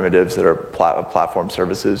these primitives that are platform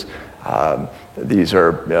services. These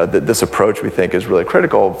are this approach we think is really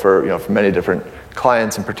critical for many different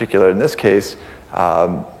clients. In particular, in this case,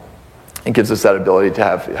 it gives us that ability to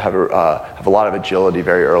have a lot of agility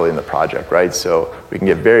very early in the project, right? So we can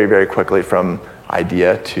get very, very quickly from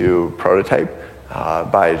idea to prototype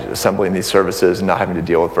by assembling these services and not having to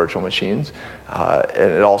deal with virtual machines.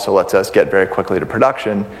 And it also lets us get very quickly to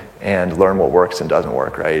production and learn what works and doesn't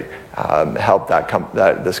work, right? Help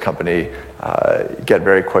this company get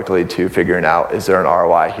very quickly to figuring out, is there an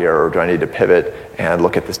ROI here, or do I need to pivot and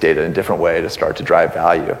look at this data in a different way to start to drive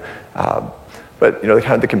value? But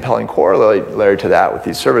kind of the compelling corollary to that with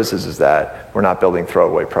these services is that we're not building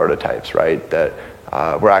throwaway prototypes, right? That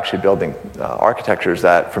we're actually building architectures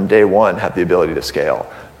that from day one have the ability to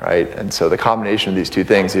scale, right? And so the combination of these two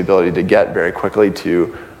things, the ability to get very quickly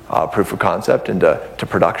to proof of concept and to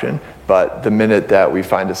production, but the minute that we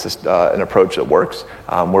find an approach that works,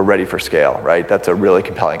 we're ready for scale, right? That's a really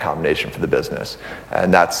compelling combination for the business,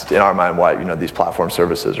 and that's in our mind why these platform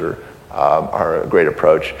services are a great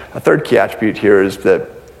approach. A third key attribute here is that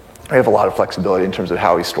we have a lot of flexibility in terms of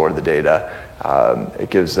how we store the data. It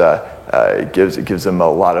gives them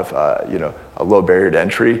a lot of a low barrier to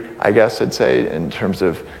entry, I guess I'd say, in terms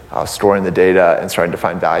of storing the data and starting to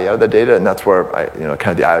find value out of the data, and that's where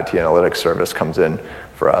kind of the IoT analytics service comes in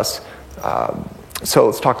for us. So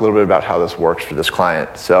let's talk a little bit about how this works for this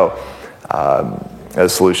client. So a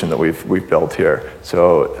solution that we've built here.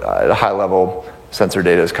 So at a high level, sensor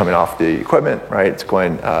data is coming off the equipment, right? It's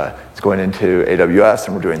going into AWS,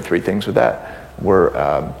 and we're doing three things with that.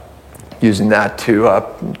 We're using that to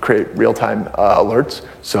create real-time alerts,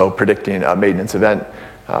 so predicting a maintenance event,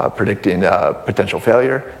 predicting potential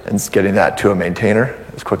failure, and getting that to a maintainer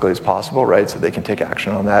as quickly as possible, right? So they can take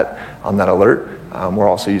action on that alert. We're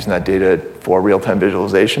also using that data for real-time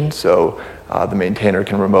visualization, so the maintainer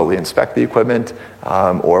can remotely inspect the equipment,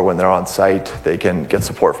 or when they're on site, they can get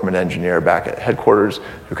support from an engineer back at headquarters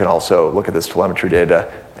who can also look at this telemetry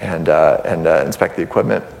data and inspect the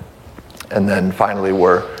equipment. And then finally,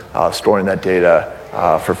 we're storing that data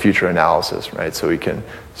for future analysis, right? So we can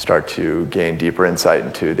start to gain deeper insight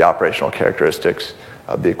into the operational characteristics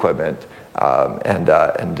of the equipment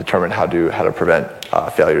and determine how to prevent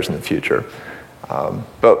failures in the future.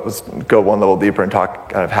 But let's go one level deeper and talk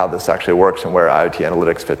kind of how this actually works and where IoT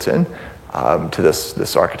analytics fits in to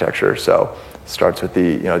this architecture. So it starts with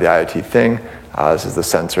the IoT thing. This is the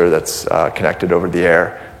sensor that's connected over the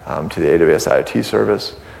air to the AWS IoT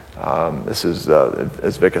service. This is,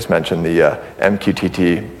 as Vikas mentioned, the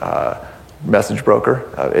MQTT message broker.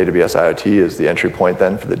 AWS IoT is the entry point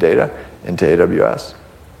then for the data into AWS.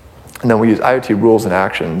 And then we use IoT rules and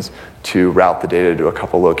actions to route the data to a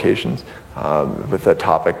couple locations. With the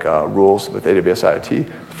topic rules with AWS IoT,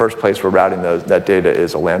 the first place we're routing that data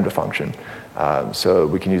is a Lambda function. So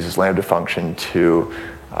we can use this Lambda function to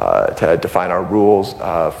define our rules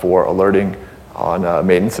for alerting on a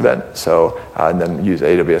maintenance event. So and then use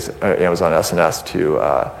Amazon SNS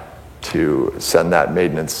to send that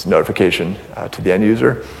maintenance notification to the end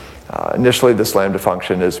user. Initially, this Lambda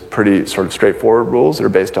function is pretty sort of straightforward rules that are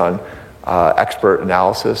based on expert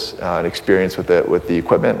analysis and experience with the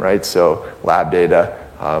equipment, right? So lab data,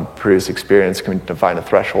 previous experience can define a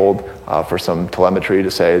threshold for some telemetry to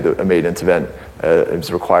say that a maintenance event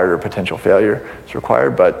is required or potential failure is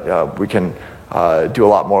required. But we can do a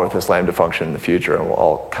lot more with this Lambda function in the future, and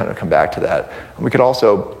I'll kind of come back to that. And we could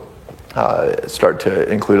also start to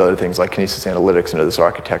include other things like Kinesis Analytics into this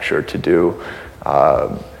architecture to do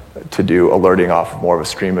alerting off of more of a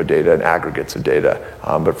stream of data and aggregates of data.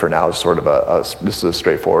 But for now, it's sort of this is a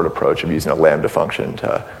straightforward approach of using a Lambda function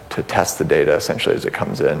to test the data essentially as it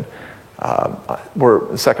comes in.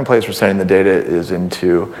 The second place we're sending the data is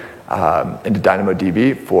into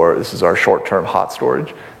DynamoDB this is our short-term hot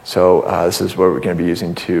storage. So this is what we're going to be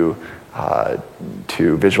using to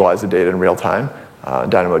visualize the data in real time.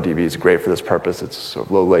 DynamoDB is great for this purpose. It's sort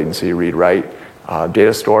of low latency read-write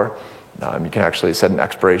data store. You can actually set an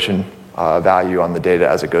expiration value on the data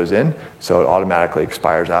as it goes in, so it automatically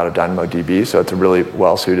expires out of DynamoDB. So it's a really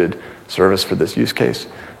well-suited service for this use case.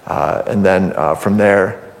 And then from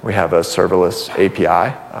there, we have a serverless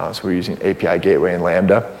API. So we're using API Gateway and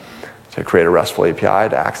Lambda to create a RESTful API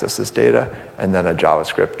to access this data, and then a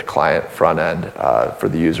JavaScript client front end for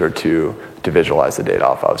the user to visualize the data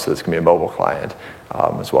off of. So this can be a mobile client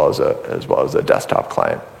as well as a desktop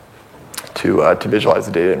client to visualize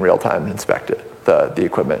the data in real time and inspect the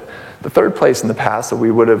equipment. The third place in the past that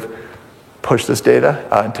we would have pushed this data,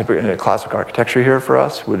 typically in a classic architecture here for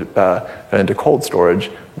us, would into cold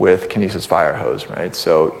storage with Kinesis Firehose, right?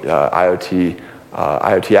 So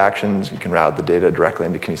IoT actions, you can route the data directly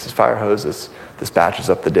into Kinesis Firehose. This batches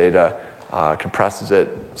up the data, compresses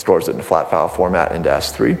it, stores it in a flat file format into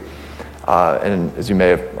S3. And as you may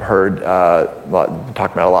have heard,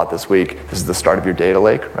 talking about a lot this week, this is the start of your data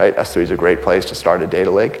lake, right? S3 is a great place to start a data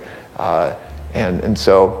lake. And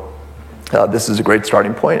so this is a great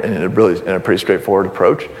starting point and a pretty straightforward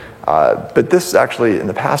approach. But this actually, in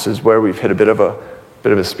the past, is where we've hit a bit of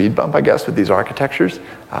a speed bump, I guess, with these architectures,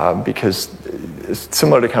 because it's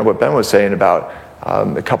similar to kind of what Ben was saying about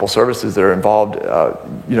a couple services that are involved.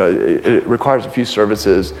 It requires a few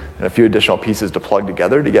services and a few additional pieces to plug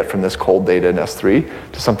together to get from this cold data in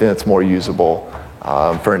S3 to something that's more usable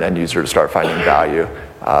for an end user to start finding value.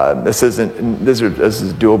 This is a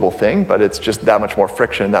doable thing, but it's just that much more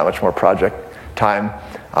friction, that much more project time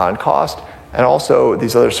and cost. And also,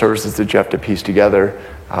 these other services that you have to piece together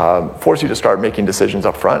force you to start making decisions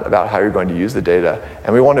up front about how you're going to use the data.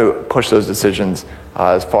 And we want to push those decisions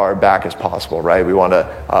as far back as possible, right? We want to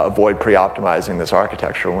avoid pre-optimizing this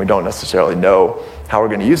architecture when we don't necessarily know how we're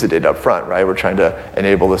going to use the data up front, right? We're trying to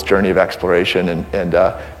enable this journey of exploration and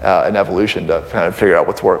evolution to kind of figure out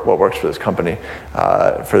what works for this company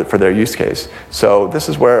for their use case. So this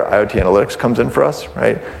is where IoT analytics comes in for us,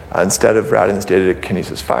 right? Instead of routing this data to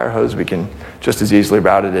Kinesis Firehose, we can just as easily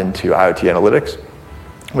route it into IoT analytics.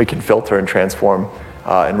 We can filter and transform,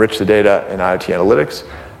 enrich the data in IoT analytics.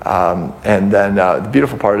 And then the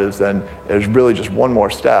beautiful part is then there's really just one more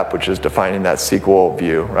step, which is defining that SQL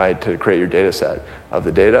view, right, to create your data set of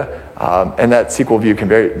the data. And that SQL view can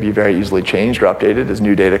be very easily changed or updated as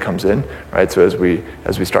new data comes in, right? So as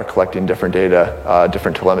we start collecting different data,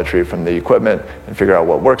 different telemetry from the equipment and figure out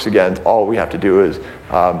what works again, all we have to do is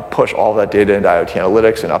push all that data into IoT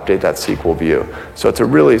analytics and update that SQL view. So it's a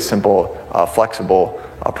really simple, flexible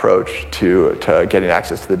approach to getting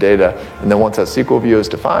access to the data. And then once that SQL view is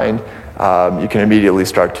defined, you can immediately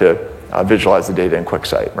start to visualize the data in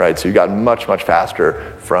QuickSight, right? So you got much a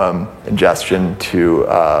from ingestion to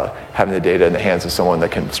having the data in the hands of someone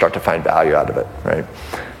that can start to find value out of it, right?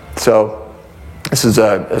 So this is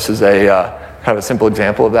a kind of a simple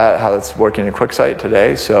example of that, how it's working in QuickSight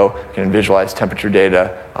today. So you can visualize temperature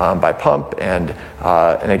data by pump, and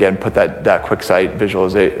again put that QuickSight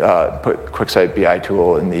put QuickSight BI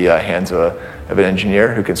tool in the hands of an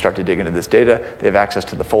engineer who can start to dig into this data. They have access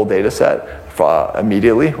to the full data set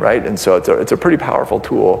immediately, right? And so it's a pretty powerful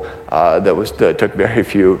tool that took very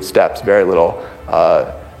few steps, very little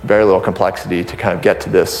complexity to kind of get to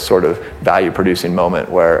this sort of value-producing moment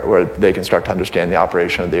where they can start to understand the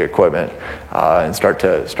operation of the equipment and start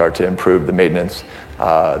to improve the maintenance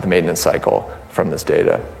cycle from this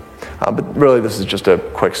data. But really, this is just a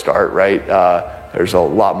quick start, right? There's a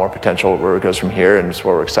lot more potential where it goes from here, and it's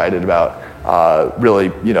what we're excited about. Really,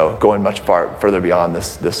 going much further beyond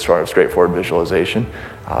this sort of straightforward visualization.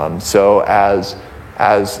 So as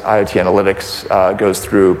IoT Analytics goes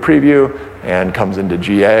through preview and comes into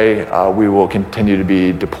GA, we will continue to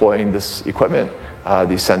be deploying this equipment,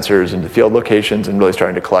 these sensors into field locations, and really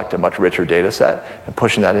starting to collect a much richer data set and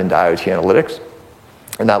pushing that into IoT Analytics.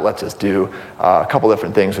 And that lets us do a couple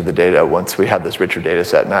different things with the data once we have this richer data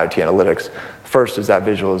set in IoT Analytics. First is that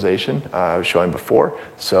visualization I was showing before.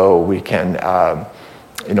 So we can, again,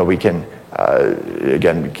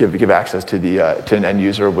 give access to an end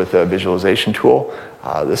user with a visualization tool.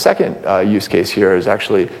 The second use case here is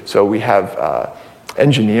actually, so we have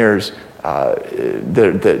engineers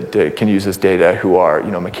that can use this data who are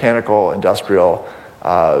mechanical, industrial,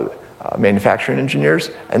 manufacturing engineers,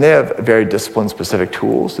 and they have very discipline-specific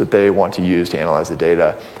tools that they want to use to analyze the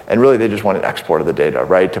data. And really, they just want an export of the data,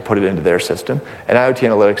 right, to put it into their system. And IoT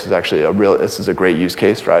Analytics is actually this is a great use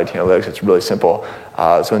case for IoT Analytics. It's really simple.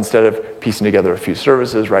 So instead of piecing together a few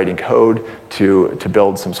services, writing code to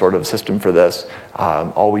build some sort of system for this,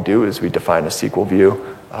 all we do is we define a SQL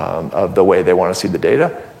view of the way they want to see the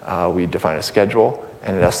data. We define a schedule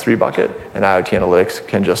and an S3 bucket, and IoT Analytics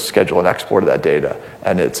can just schedule an export of that data.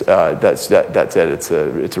 And that's it. It's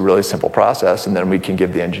a really simple process, and then we can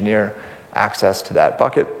give the engineer access to that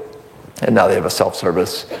bucket, and now they have a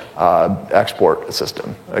self-service export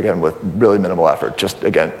system, again, with really minimal effort, just,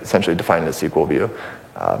 again, essentially defining a SQL view.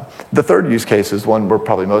 The third use case is one we're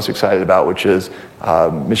probably most excited about, which is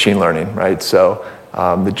machine learning, right? So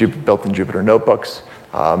the built-in Jupyter notebooks,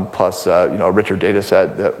 plus a richer data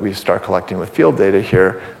set that we start collecting with field data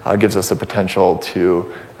here gives us the potential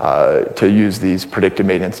to use these predictive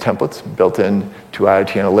maintenance templates built in to IoT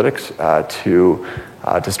Analytics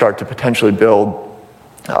to start to potentially build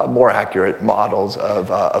more accurate models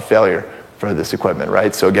of failure for this equipment,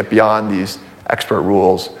 right? So get beyond these expert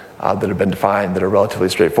rules that have been defined that are relatively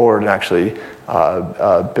straightforward and actually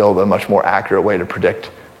build a much more accurate way to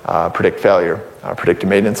predict failure, predict a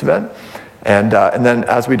maintenance event. And then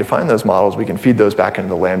as we define those models, we can feed those back into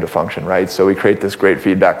the Lambda function, right? So we create this great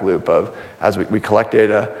feedback loop of, as we collect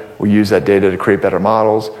data, we use that data to create better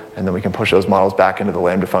models, and then we can push those models back into the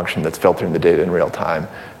Lambda function that's filtering the data in real time.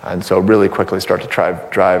 And so really quickly start to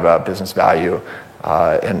drive business value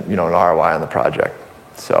and an ROI on the project.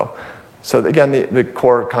 So again, the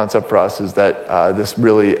core concept for us is that this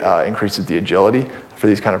really increases the agility for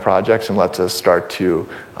these kind of projects and lets us start to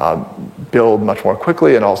build much more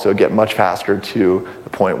quickly and also get much faster to the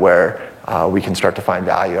point where we can start to find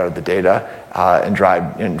value out of the data and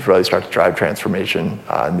really start to drive transformation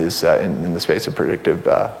in the space of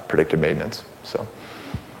predictive maintenance. So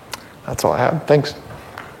that's all I have. Thanks.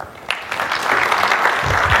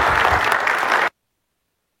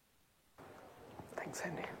 Thanks,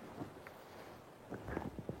 Andy.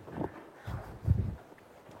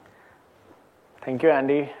 Thank you,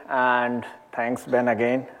 Andy, and thanks, Ben,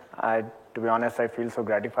 again. To be honest, I feel so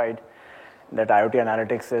gratified that IoT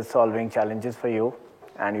analytics is solving challenges for you,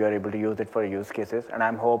 and you are able to use it for use cases, and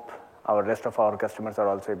I hope our rest of our customers are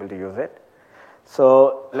also able to use it.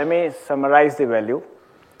 So let me summarize the value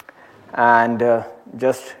and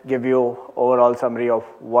just give you overall summary of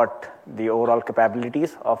what the overall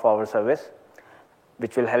capabilities of our service,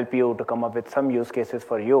 which will help you to come up with some use cases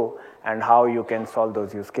for you and how you can solve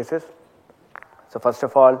those use cases. So first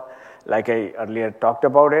of all, like I earlier talked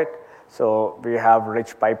about it, so we have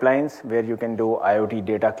rich pipelines where you can do IoT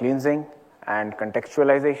data cleansing and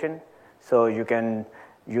contextualization. So you can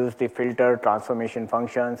use the filter, transformation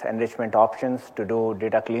functions, enrichment options to do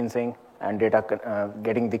data cleansing and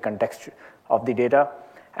getting the context of the data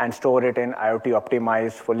and store it in IoT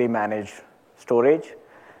optimized, fully managed storage,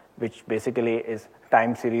 which basically is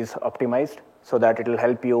time series optimized so that it will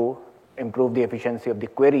help you improve the efficiency of the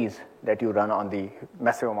queries that you run on the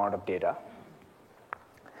massive amount of data.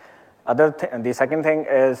 The second thing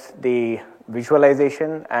is the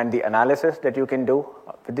visualization and the analysis that you can do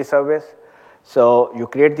with the service. So you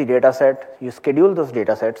create the data set, you schedule those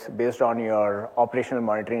data sets based on your operational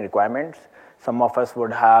monitoring requirements. Some of us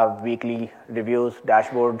would have weekly reviews,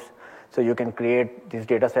 dashboards, so you can create these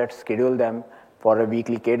data sets, schedule them for a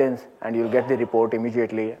weekly cadence, and you'll get the report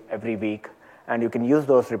immediately every week. And you can use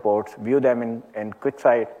those reports, view them in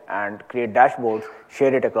QuickSight, and create dashboards,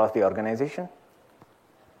 share it across the organization.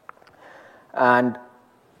 And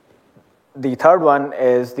the third one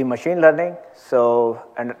is the machine learning. So,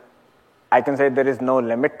 and I can say there is no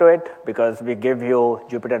limit to it because we give you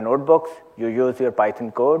Jupyter notebooks, you use your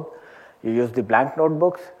Python code, you use the blank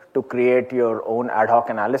notebooks to create your own ad hoc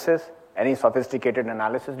analysis, any sophisticated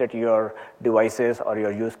analysis that your devices or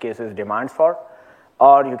your use cases demands for.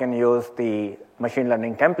 Or you can use the machine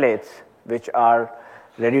learning templates, which are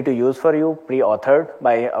ready to use for you, pre-authored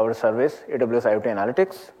by our service, AWS IoT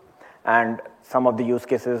Analytics. And some of the use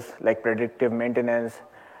cases like predictive maintenance,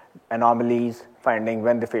 anomalies, finding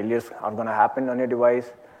when the failures are going to happen on your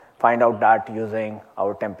device, find out that using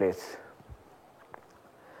our templates.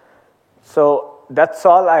 So that's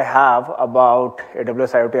all I have about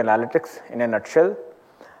AWS IoT Analytics in a nutshell.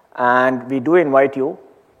 And we do invite you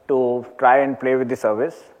to try and play with the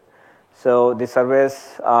service. So the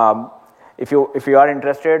service, if you are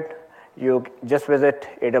interested, you just visit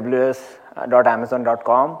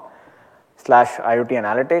aws.amazon.com/IoT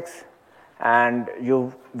Analytics, and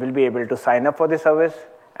you will be able to sign up for the service,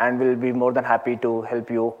 and we'll be more than happy to help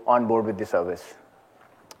you on board with the service.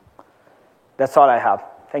 That's all I have.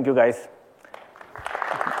 Thank you, guys.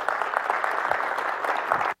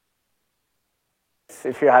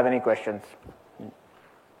 If you have any questions.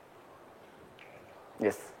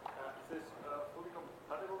 Yes. Is this fully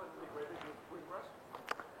compatible and integrated with Greengrass?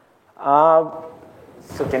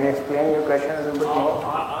 So can you explain your question a little bit more?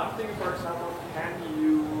 I'm thinking, for example, can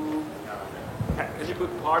you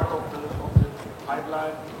put part of the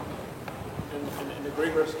pipeline in the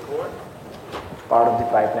Greengrass core? Part of the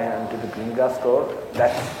pipeline into the Greengrass core.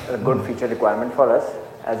 That's a good feature requirement for us.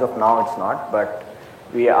 As of now, it's not, but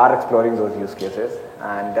we are exploring those use cases,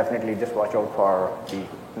 and definitely just watch out for the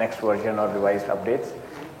next version or revised updates.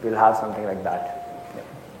 We'll have something like that.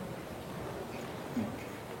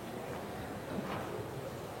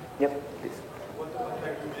 Yep, please. What the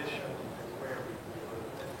condition where we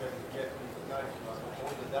get all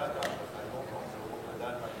the data, but I don't know all the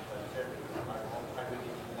data is service. I will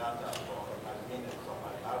need data for minutes or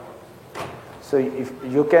hours. So if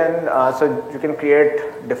you can, you can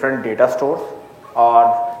create different data stores,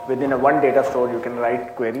 or within a one data store, you can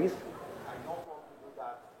write queries. I don't want to do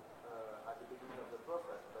that at the beginning of the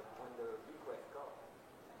process, but when the request comes.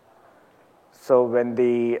 So when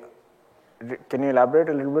can you elaborate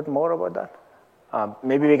a little bit more about that?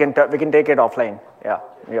 Maybe we can take it offline. Yeah.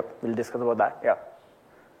 Yep. We'll discuss about that. Yeah.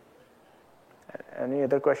 Any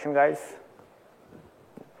other question, guys?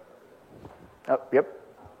 Yep.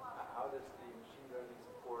 How does the machine learning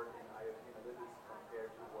support in IoT analytics compare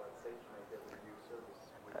to what SageMaker review service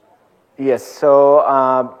would? Yes. So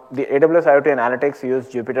the AWS IoT Analytics use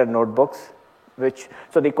Jupyter Notebooks,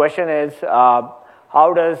 so the question is,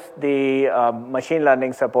 how does the machine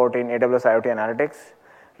learning support in AWS IoT Analytics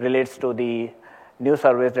relates to the new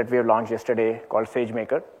service that we have launched yesterday called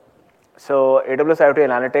SageMaker. So AWS IoT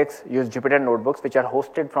Analytics use Jupyter Notebooks, which are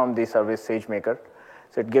hosted from the service SageMaker.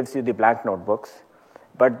 So it gives you the blank notebooks.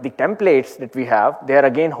 But the templates that we have, they are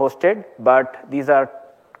again hosted, but these are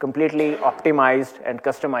completely optimized and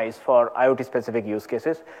customized for IoT-specific use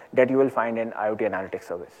cases that you will find in IoT Analytics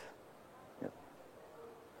service. Yeah.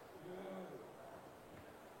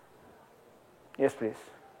 Yes, please.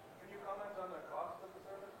 Can you comment on the cost of the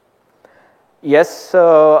service? Yes,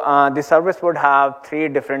 so the service would have 3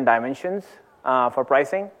 different dimensions for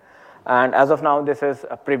pricing. And as of now, this is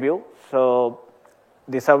a preview. So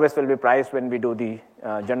the service will be priced when we do the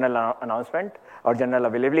general announcement or general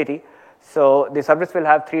availability. So the service will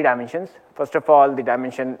have 3 dimensions. First of all, the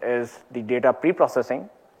dimension is the data pre-processing.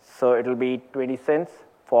 So it will be 20 cents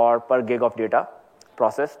per gig of data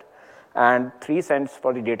processed and 3 cents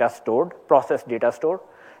for the data stored, processed data stored.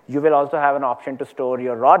 You will also have an option to store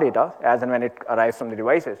your raw data as and when it arrives from the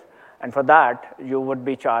devices. And for that, you would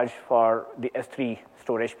be charged for the S3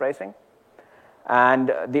 storage pricing.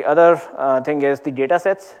 And the other thing is the data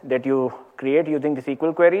sets that you create using the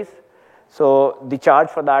SQL queries. So the charge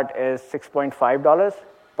for that is $6.5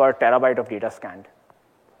 per terabyte of data scanned.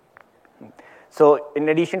 So in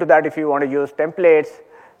addition to that, if you want to use templates,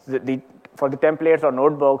 for the templates or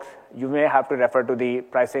notebooks, you may have to refer to the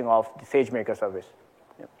pricing of the SageMaker service.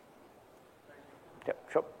 Yeah. Yeah,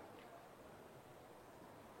 sure.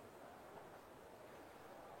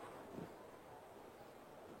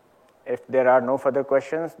 If there are no further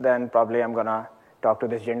questions, then probably I'm going to talk to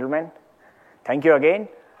this gentleman. Thank you again.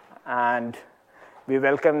 And we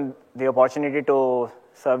welcome the opportunity to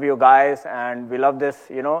serve you guys. And we love this,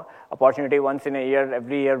 opportunity once in a year.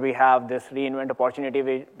 Every year we have this reInvent opportunity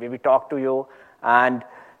where we talk to you. And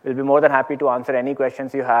we'll be more than happy to answer any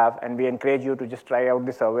questions you have. And we encourage you to just try out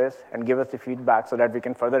the service and give us the feedback so that we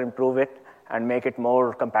can further improve it and make it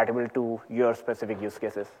more compatible to your specific use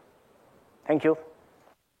cases. Thank you.